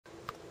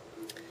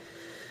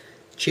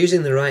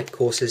Choosing the right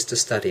courses to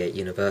study at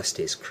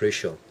university is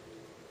crucial.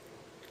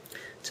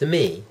 To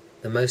me,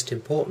 the most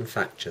important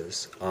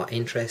factors are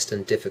interest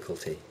and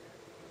difficulty.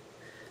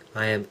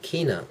 I am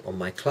keener on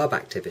my club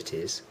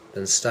activities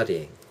than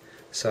studying,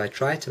 so I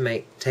try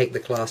to take the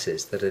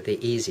classes that are the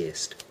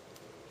easiest.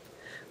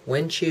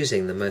 When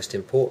choosing, the most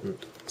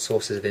important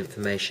sources of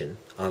information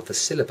are the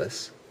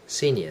syllabus,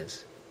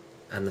 seniors,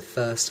 and the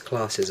first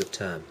classes of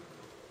term.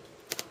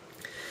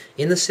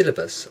 In the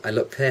syllabus, I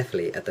look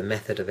carefully at the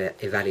method of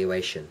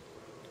evaluation.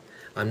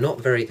 I'm not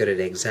very good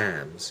at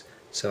exams,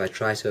 so I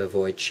try to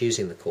avoid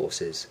choosing the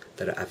courses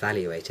that are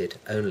evaluated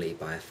only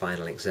by a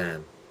final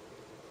exam.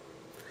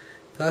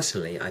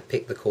 Personally, I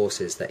pick the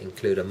courses that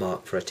include a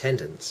mark for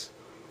attendance,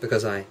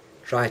 because I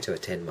try to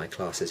attend my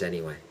classes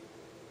anyway.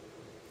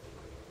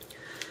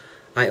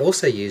 I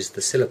also use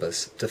the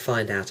syllabus to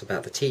find out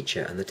about the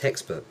teacher and the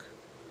textbook.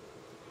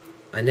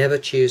 I never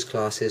choose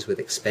classes with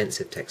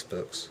expensive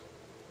textbooks.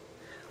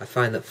 I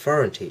find that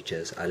foreign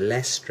teachers are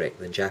less strict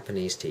than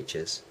Japanese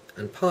teachers,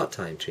 and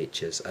part-time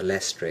teachers are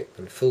less strict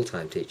than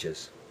full-time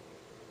teachers.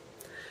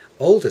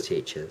 Older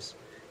teachers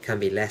can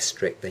be less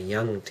strict than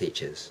young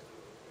teachers,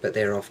 but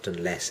they are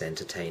often less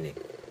entertaining.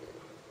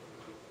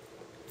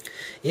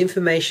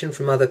 Information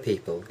from other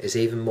people is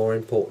even more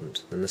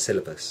important than the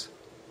syllabus.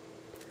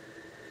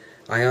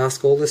 I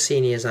ask all the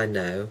seniors I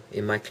know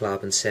in my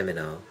club and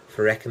seminar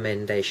for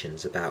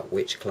recommendations about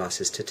which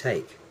classes to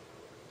take.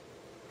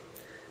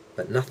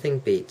 But nothing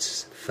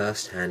beats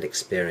first-hand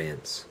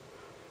experience.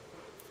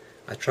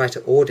 I try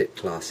to audit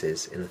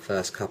classes in the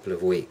first couple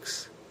of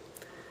weeks.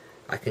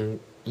 I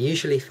can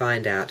usually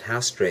find out how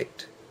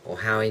strict or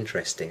how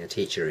interesting a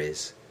teacher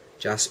is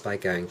just by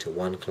going to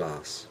one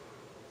class.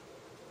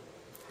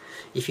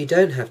 If you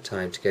don't have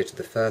time to go to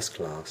the first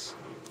class,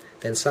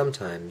 then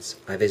sometimes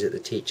I visit the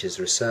teacher's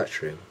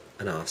research room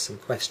and ask some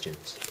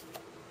questions.